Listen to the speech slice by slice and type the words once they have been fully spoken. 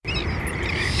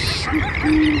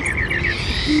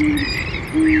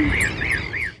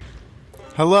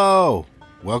Hello,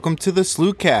 welcome to the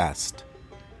Slewcast,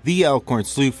 the Elkhorn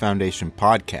Slough Foundation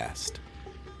podcast.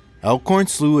 Elkhorn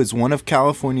Slough is one of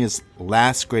California's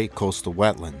last great coastal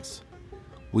wetlands.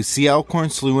 We see Elkhorn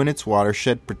Slough and its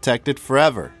watershed protected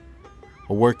forever,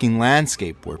 a working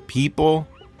landscape where people,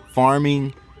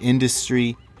 farming,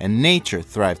 industry, and nature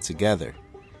thrive together.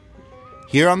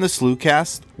 Here on the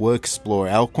Slewcast, we'll explore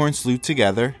Elkhorn Slough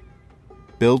together,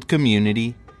 build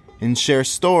community, and share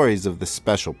stories of this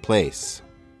special place.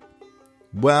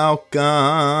 Welcome!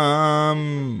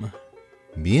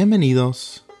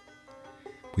 Bienvenidos!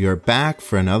 We are back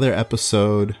for another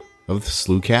episode of the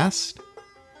Slewcast.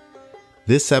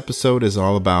 This episode is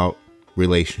all about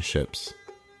relationships.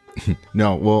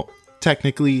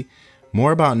 Technically,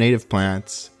 more about native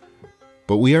plants,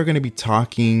 but we are going to be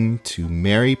talking to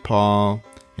Mary Paul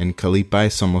and Kalipai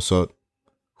Somosot,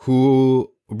 who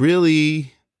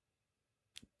really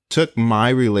took my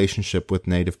relationship with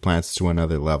native plants to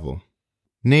another level.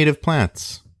 Native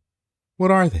plants.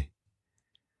 What are they?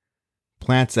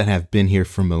 Plants that have been here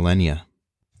for millennia,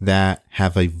 that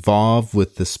have evolved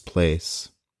with this place,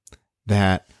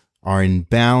 that are in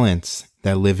balance,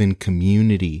 that live in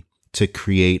community to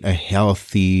create a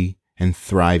healthy and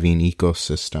thriving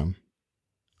ecosystem.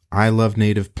 I love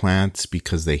native plants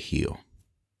because they heal.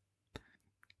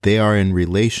 They are in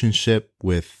relationship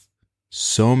with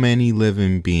so many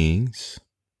living beings.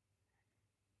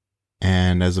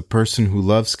 And as a person who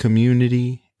loves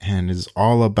community and is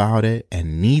all about it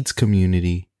and needs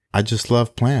community, I just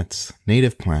love plants,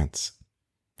 native plants.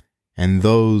 And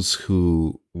those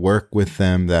who work with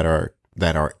them that are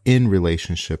in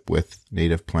relationship with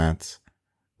native plants,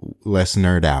 let's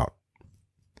nerd out.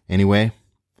 Anyway,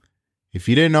 if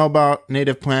you didn't know about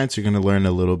native plants, you're going to learn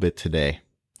a little bit today.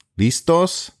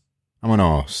 Listos?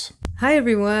 Vámonos. Hi,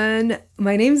 everyone.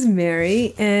 My name's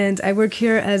Mary, and I work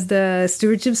here as the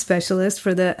stewardship specialist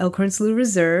for the Elkhorn Slough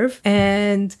Reserve.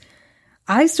 And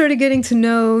I started getting to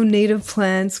know native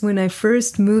plants when I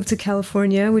first moved to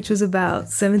California, which was about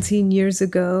 17 years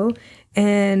ago,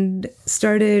 and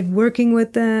started working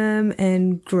with them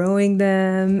and growing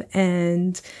them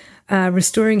and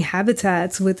restoring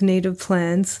habitats with native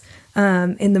plants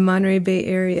in the Monterey Bay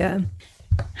area.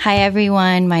 Hi,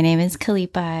 everyone. My name is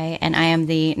Kalipai, and I am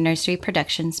the nursery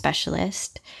production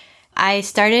specialist. I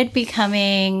started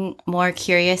becoming more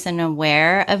curious and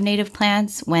aware of native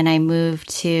plants when I moved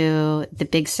to the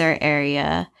Big Sur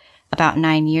area about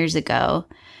 9 years ago.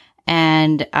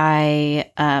 And I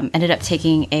ended up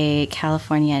taking a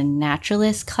California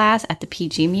naturalist class at the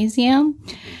PG Museum.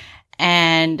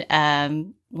 And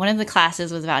one of the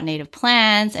classes was about native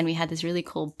plants, and we had this really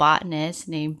cool botanist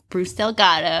named Bruce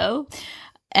Delgado.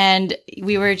 And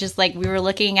we were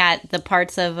looking at the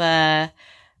parts of a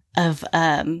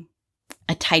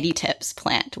tidy tips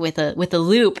plant with a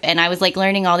loop, and I was like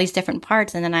learning all these different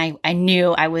parts, and then I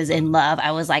knew I was in love.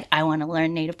 I was like, I want to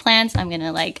learn native plants. I'm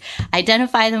gonna like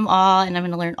identify them all, and I'm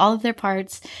gonna learn all of their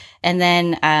parts. And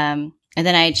then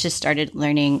I just started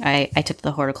learning. I took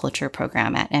the horticulture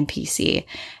program at MPC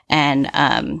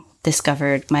and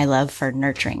discovered my love for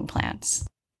nurturing plants.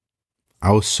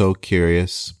 I was so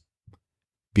curious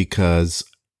because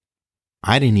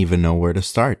I didn't even know where to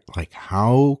start. Like,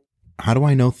 how do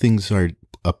I know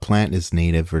a plant is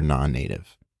native or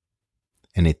non-native?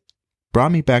 And it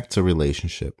brought me back to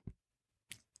relationship.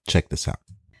 Check this out.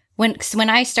 When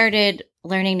I started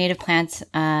learning native plants,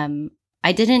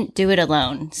 I didn't do it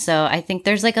alone. So I think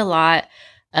there's like a lot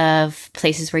of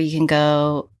places where you can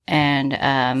go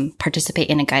and participate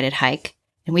in a guided hike.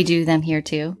 And we do them here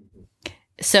too.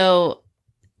 So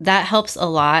that helps a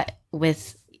lot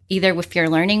with either if you're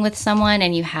learning with someone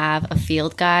and you have a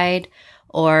field guide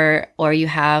or you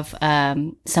have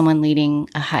someone leading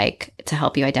a hike to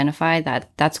help you identify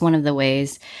that's one of the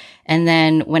ways. And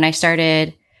then when I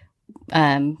started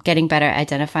getting better at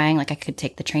identifying, like I could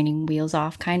take the training wheels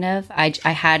off kind of, I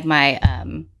had my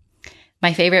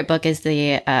favorite book is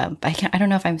the I don't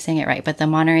know if I'm saying it right, but the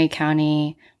Monterey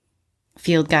County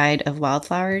Field Guide of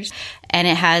Wildflowers, and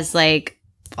it has like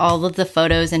all of the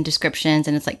photos and descriptions,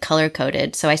 and it's like color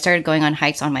coded. So I started going on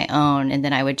hikes on my own, and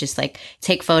then I would just like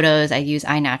take photos. I'd use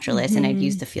iNaturalist and I'd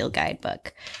use the field guide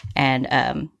book,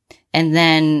 and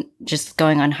then just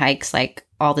going on hikes like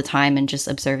all the time and just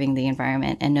observing the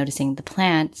environment and noticing the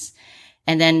plants,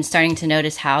 and then starting to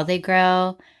notice how they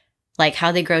grow, like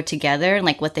how they grow together and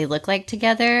like what they look like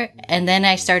together. And then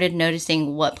I started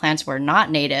noticing what plants were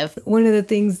not native. One of the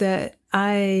things that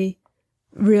I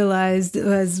realized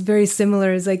was very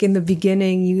similar is like in the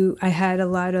beginning, I had a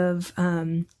lot of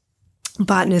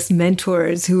botanist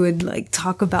mentors who would like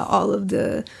talk about all of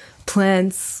the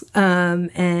plants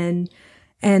and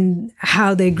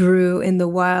how they grew in the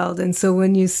wild. And so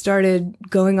when you started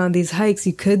going on these hikes,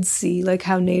 you could see like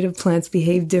how native plants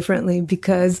behave differently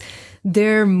because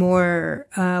they're more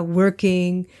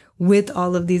working with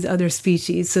all of these other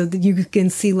species, so that you can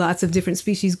see lots of different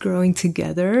species growing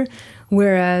together.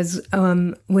 Whereas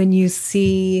when you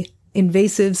see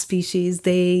invasive species,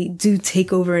 they do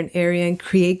take over an area and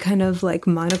create kind of like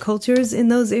monocultures in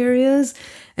those areas.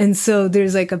 And so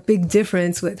there's like a big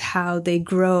difference with how they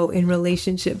grow in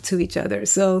relationship to each other.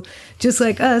 So just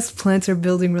like us, plants are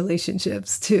building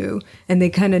relationships too, and they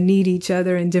kind of need each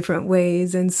other in different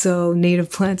ways. And so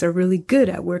native plants are really good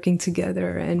at working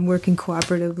together and working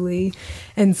cooperatively.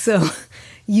 And so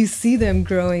you see them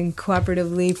growing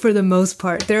cooperatively for the most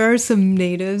part. There are some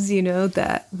natives,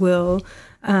 that will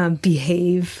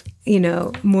behave,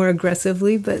 more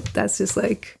aggressively, but that's just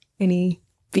like any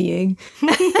being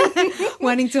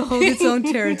wanting to hold its own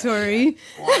territory.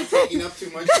 Taking up too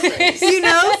much space.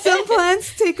 Some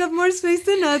plants take up more space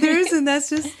than others, and that's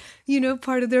just,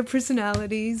 part of their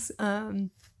personalities.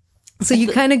 So you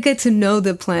kind of get to know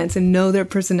the plants and know their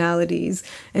personalities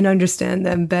and understand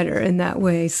them better in that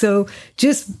way. So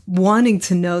just wanting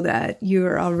to know that,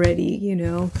 you're already,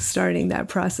 starting that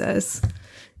process.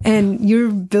 And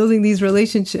you're building these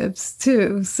relationships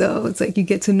too. So it's like you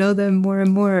get to know them more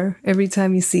and more every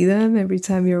time you see them, every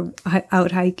time you're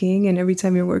out hiking, and every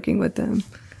time you're working with them.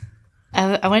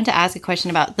 I wanted to ask a question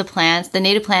about the plants, the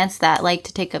native plants that like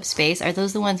to take up space. Are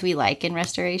those the ones we like in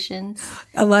restorations?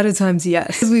 A lot of times,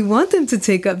 yes. We want them to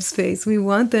take up space. We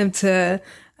want them to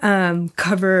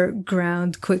cover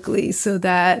ground quickly so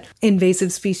that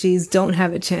invasive species don't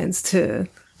have a chance to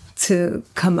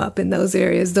come up in those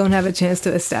areas, don't have a chance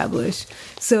to establish.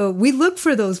 So we look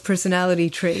for those personality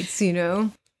traits,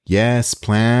 Yes,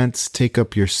 plants take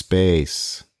up your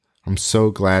space. I'm so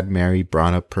glad Mary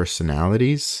brought up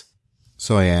personalities.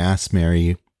 So I asked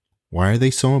Mary, why are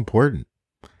they so important?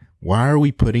 Why are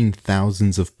we putting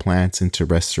thousands of plants into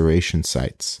restoration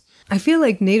sites? I feel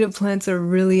like native plants are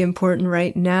really important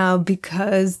right now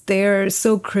because they're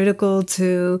so critical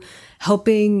to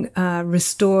helping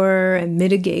restore and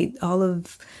mitigate all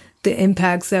of the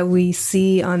impacts that we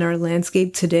see on our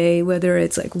landscape today, whether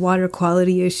it's like water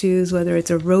quality issues, whether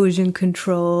it's erosion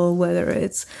control, whether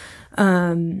it's,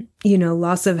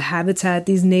 loss of habitat,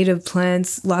 these native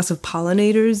plants, loss of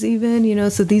pollinators even,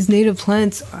 so these native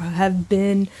plants have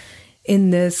been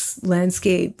in this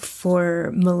landscape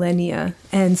for millennia.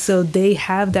 And so they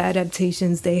have the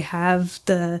adaptations, they have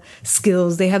the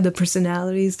skills, they have the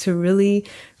personalities to really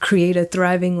create a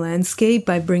thriving landscape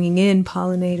by bringing in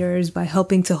pollinators, by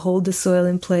helping to hold the soil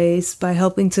in place, by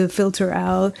helping to filter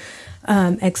out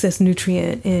excess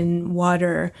nutrient in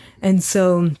water. And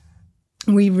so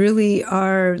we really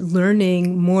are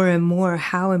learning more and more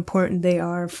how important they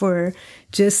are for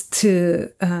just to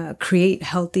create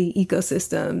healthy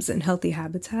ecosystems and healthy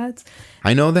habitats.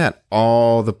 I know that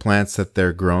all the plants that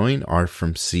they're growing are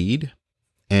from seed.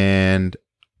 And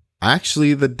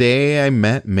actually, the day I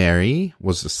met Mary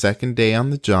was the second day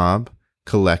on the job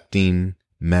collecting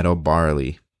meadow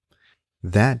barley.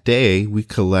 That day, we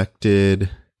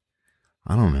collected,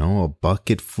 a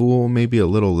bucket full, maybe a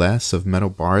little less of meadow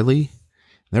barley.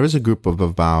 There was a group of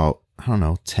about,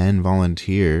 10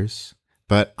 volunteers.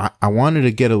 But I wanted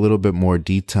to get a little bit more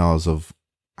details of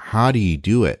how do you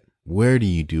do it? Where do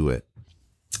you do it?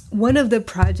 One of the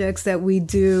projects that we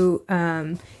do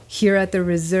here at the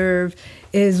reserve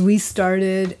is we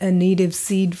started a native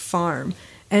seed farm.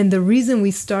 And the reason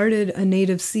we started a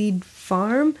native seed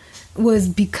farm was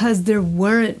because there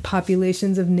weren't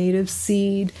populations of native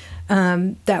seed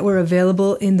that were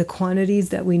available in the quantities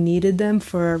that we needed them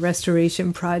for our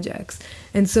restoration projects.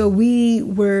 And so we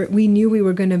knew we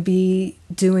were going to be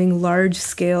doing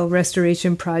large-scale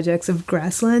restoration projects of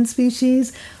grassland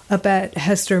species up at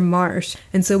Hester Marsh.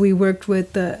 And so we worked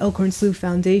with the Elkhorn Slough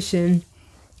Foundation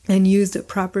and used a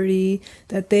property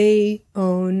that they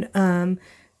own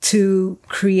to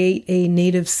create a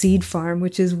native seed farm,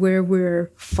 which is where we're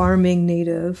farming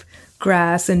native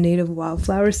grass and native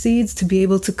wildflower seeds to be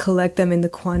able to collect them in the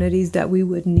quantities that we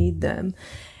would need them.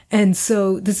 And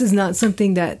so this is not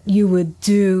something that you would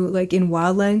do like in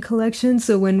wildland collections.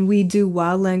 So when we do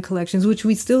wildland collections, which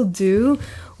we still do,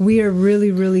 we are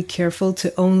really, really careful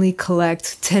to only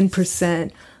collect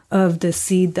 10% of the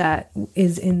seed that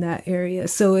is in that area.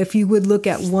 So if you would look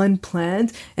at one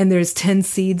plant and there's 10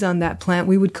 seeds on that plant,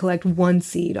 we would collect one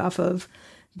seed off of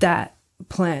that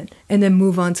plant and then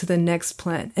move on to the next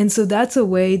plant. And so that's a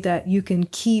way that you can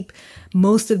keep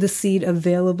most of the seed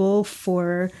available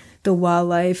for the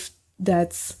wildlife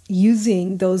that's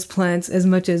using those plants as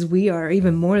much as we are,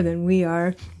 even more than we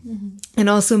are. And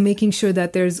also making sure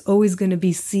that there's always going to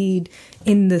be seed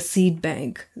in the seed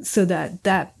bank so that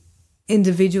that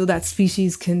individual, that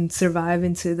species can survive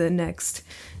into the next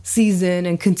season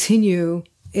and continue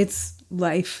its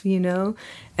life,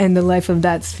 and the life of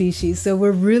that species. So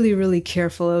we're really, really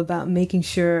careful about making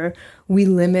sure we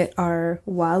limit our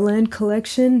wildland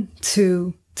collection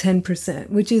to 10%,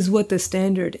 which is what the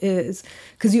standard is,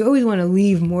 because you always want to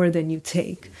leave more than you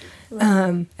take.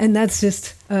 Right. And that's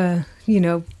just, a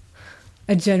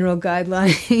general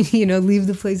guideline, leave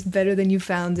the place better than you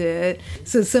found it.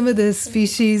 So some of the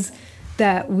species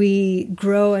that we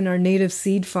grow in our native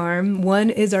seed farm, one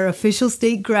is our official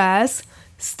state grass,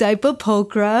 Stipa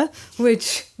pulchra,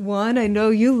 which one I know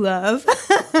you love.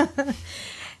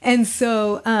 And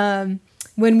so,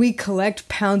 when we collect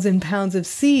pounds and pounds of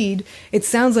seed, it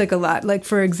sounds like a lot. Like,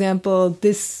 for example,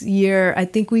 this year, I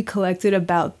think we collected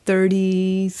about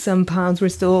 30 some pounds. We're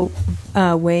still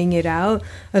weighing it out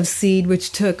of seed,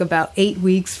 which took about 8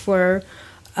 weeks for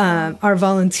our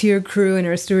volunteer crew and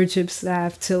our stewardship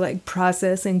staff to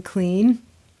process and clean.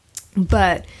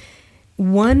 But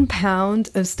 1 pound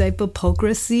of Stipa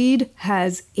pulchra seed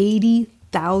has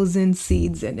 80,000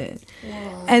 seeds in it.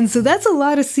 Wow. And so that's a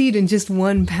lot of seed in just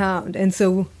 1 pound. And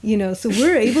so, so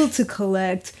we're able to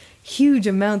collect huge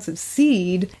amounts of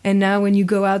seed. And now when you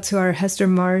go out to our Hester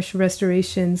Marsh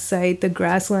restoration site, the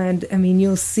grassland,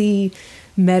 you'll see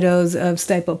meadows of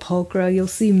Stipa pulchra. You'll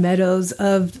see meadows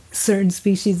of certain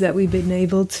species that we've been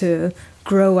able to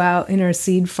grow out in our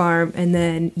seed farm and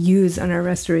then use on our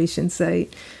restoration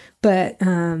site. But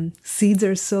seeds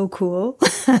are so cool.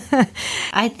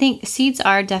 I think seeds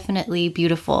are definitely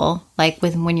beautiful.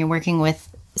 When you're working with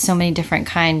so many different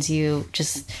kinds, you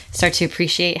just start to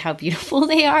appreciate how beautiful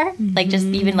they are, just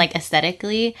even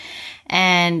aesthetically.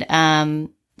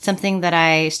 And something that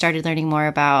I started learning more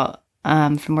about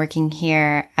from working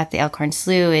here at the Elkhorn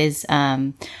Slough is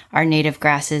our native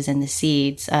grasses and the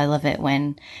seeds. I love it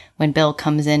when Bill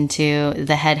comes into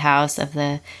the head house of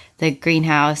the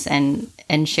greenhouse and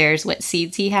shares what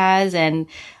seeds he has. And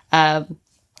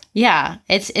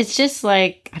it's just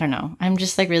I don't know. I'm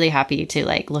just really happy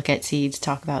to look at seeds,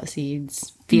 talk about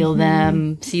seeds, feel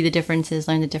them, see the differences,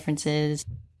 learn the differences.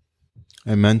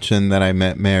 I mentioned that I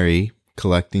met Mary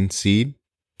collecting seed,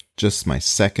 just my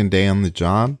second day on the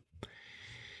job.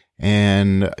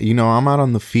 And, I'm out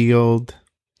on the field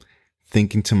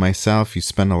thinking to myself, you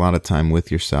spend a lot of time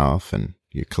with yourself and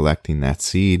you're collecting that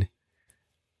seed.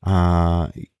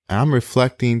 I'm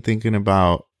reflecting, thinking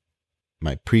about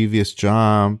my previous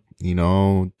job.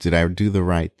 Did I do the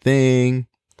right thing?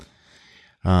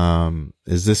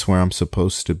 Is this where I'm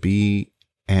supposed to be?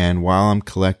 And while I'm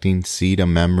collecting seed, a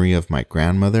memory of my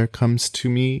grandmother comes to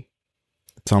me.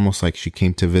 It's almost like she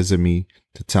came to visit me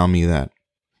to tell me that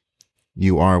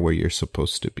you are where you're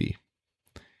supposed to be.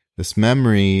 This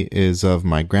memory is of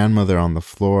my grandmother on the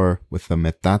floor with a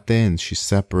metate, and she's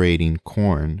separating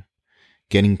corn,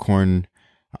 getting corn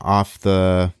off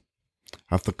the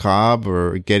cob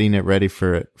or getting it ready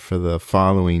for the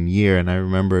following year. And I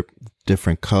remember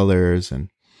different colors and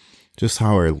just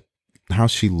how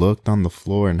she looked on the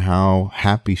floor and how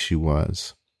happy she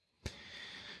was.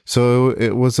 So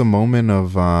it was a moment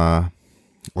of or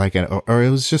it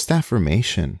was just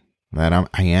affirmation that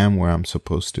I am where I'm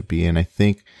supposed to be. And I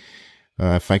think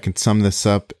if I can sum this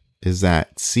up, is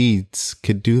that seeds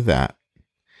could do that.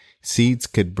 Seeds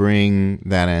could bring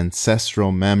that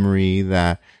ancestral memory,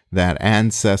 that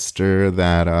ancestor,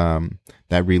 that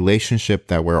relationship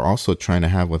that we're also trying to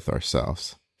have with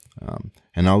ourselves.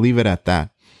 And I'll leave it at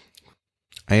that.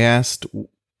 I asked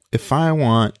if I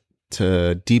want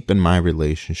to deepen my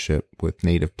relationship with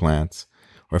native plants,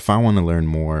 or if I want to learn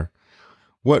more,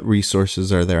 what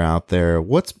resources are there out there?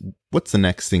 What's the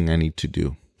next thing I need to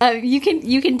do? You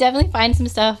can definitely find some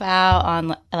stuff out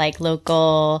on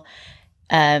local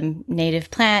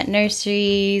native plant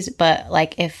nurseries, but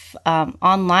if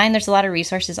online, there's a lot of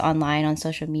resources online on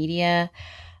social media.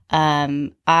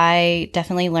 I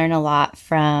definitely learn a lot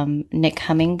from Nick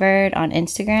Hummingbird on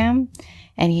Instagram,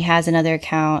 and he has another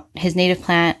account. His native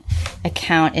plant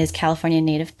account is California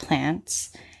Native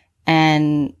Plants,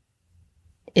 and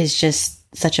is just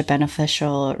such a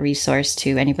beneficial resource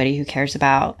to anybody who cares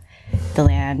about the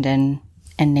land and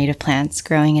native plants,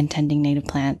 growing and tending native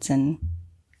plants and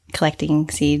collecting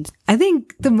seeds. I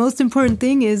think the most important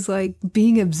thing is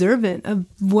being observant of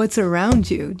what's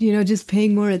around you, just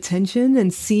paying more attention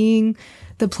and seeing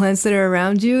the plants that are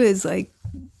around you is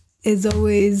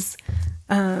always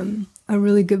a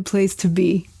really good place to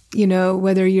be,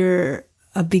 whether you're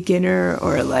a beginner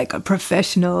or like a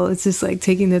professional. It's just like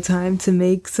taking the time to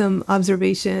make some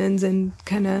observations and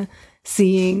kind of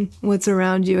seeing what's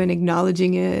around you and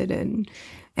acknowledging it and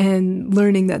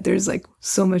learning that there's like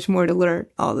so much more to learn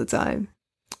all the time.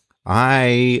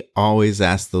 I always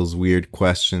ask those weird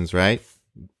questions, right?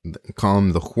 Call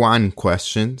them the Juan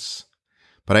questions.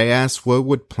 But I asked, what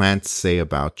would plants say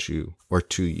about you or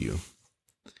to you?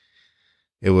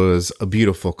 It was a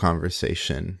beautiful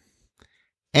conversation.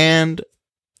 And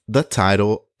the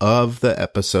title of the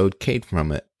episode came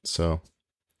from it. So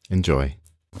enjoy.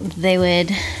 They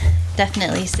would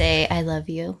definitely say, I love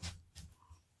you.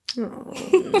 They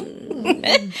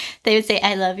would say,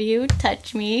 I love you,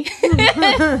 touch me,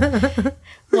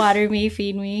 water me,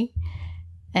 feed me.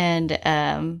 And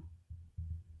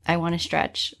I want to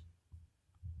stretch.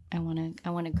 I want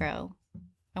to grow.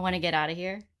 I want to get out of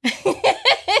here.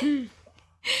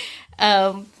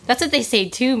 That's what they say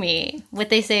to me. What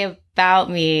they say about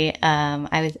me,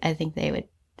 I think they would.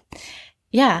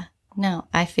 Yeah, no,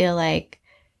 I feel like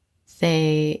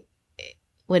they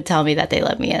would tell me that they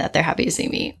love me and that they're happy to see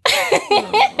me.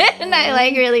 And I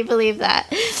like really believe that.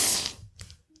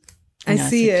 I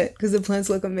see it because the plants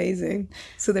look amazing.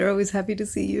 So they're always happy to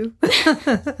see you.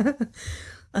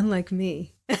 Unlike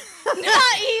me. Not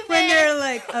even. When they're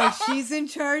like, oh, she's in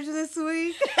charge this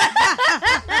week.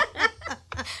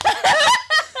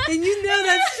 And you know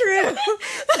that's true.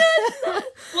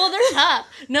 Well, they're tough.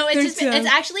 No, it's They're tough. It's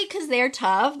actually because they're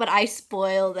tough, but I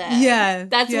spoil them. Yeah.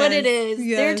 That's what it is.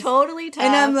 Yes. They're totally tough.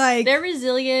 And I'm like, they're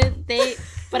resilient.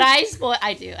 But I spoil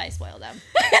them.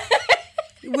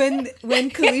 when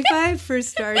Khalifa first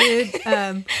started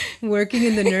working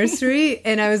in the nursery,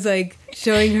 and I was like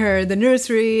showing her the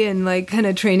nursery and like kind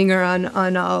of training her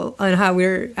on how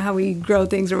we grow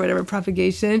things or whatever,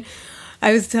 propagation.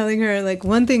 I was telling her like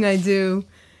one thing I do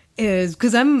is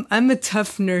because I'm a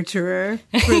tough nurturer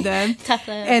for them. Tough.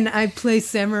 And I play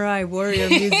samurai warrior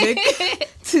music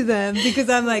to them because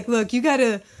I'm like, look, you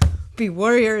gotta be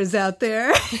warriors out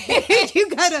there. You're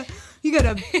kind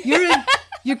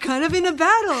of in a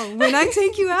battle. When I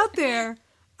take you out there,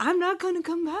 I'm not gonna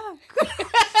come back.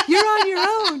 You're on your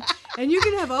own, and you're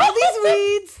gonna have all these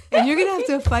weeds, and you're gonna have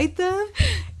to fight them.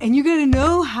 And you gotta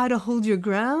know how to hold your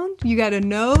ground. You gotta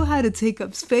know how to take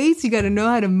up space. You gotta know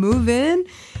how to move in.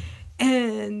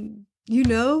 And, you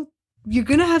know, you're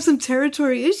gonna have some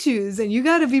territory issues and you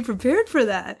gotta be prepared for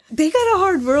that. They got a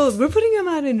hard world. We're putting them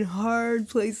out in hard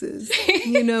places.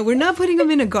 You know, we're not putting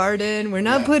them in a garden. We're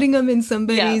not putting them in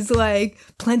somebody's like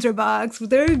planter box.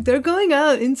 They're going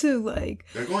out into like...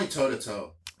 They're going toe to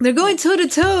toe. They're going toe to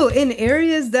toe in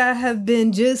areas that have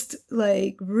been just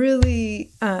like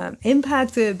really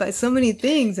impacted by so many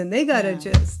things, and they gotta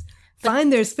just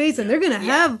find their space, and they're gonna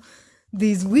have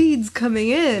these weeds coming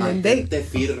in, and they stay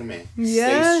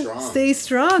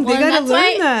strong. Well, they gotta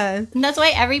learn that. And that's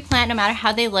why every plant, no matter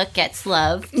how they look, gets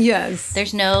love. Yes,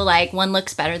 there's no like one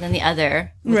looks better than the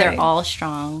other. Right. They're all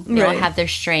strong. They all have their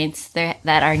strengths that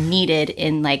are needed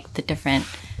in like the different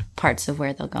parts of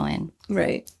where they'll go in.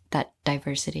 Right. That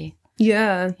diversity.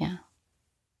 Yeah.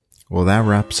 Well, that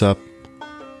wraps up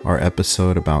our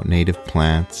episode about native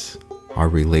plants, our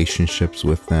relationships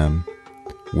with them,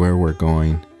 where we're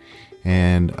going.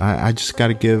 And I just got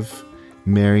to give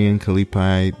Mary and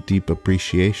Kalipai deep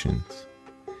appreciations.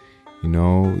 You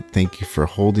know, thank you for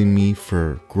holding me,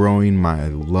 for growing my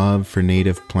love for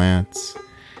native plants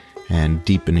and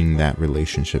deepening that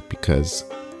relationship, because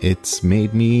it's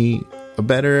made me a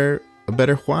better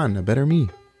Juan, a better me.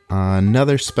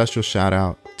 Another special shout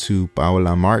out to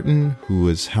Paola Martin, who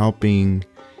is helping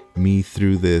me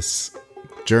through this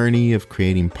journey of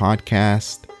creating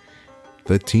podcasts.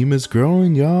 The team is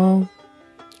growing, y'all.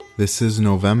 This is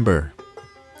November,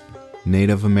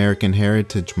 Native American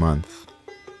Heritage Month.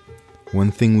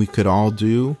 One thing we could all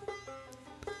do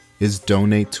is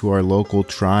donate to our local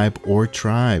tribe or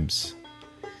tribes.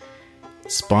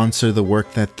 Sponsor the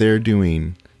work that they're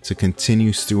doing to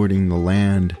continue stewarding the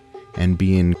land and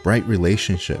be in right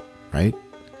relationship, right?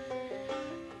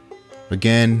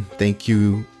 Again, thank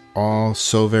you all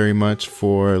so very much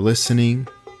for listening.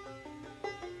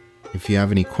 If you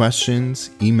have any questions,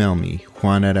 email me,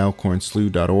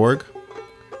 juan@elkhornslough.org.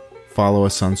 Follow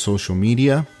us on social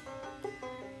media,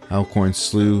 Elkhorn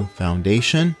Slough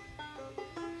Foundation.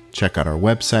 Check out our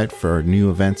website for our new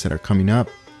events that are coming up,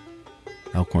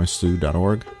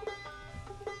 elkhornslough.org.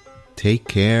 Take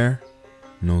care.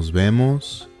 Nos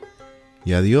vemos.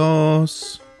 Y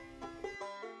adiós.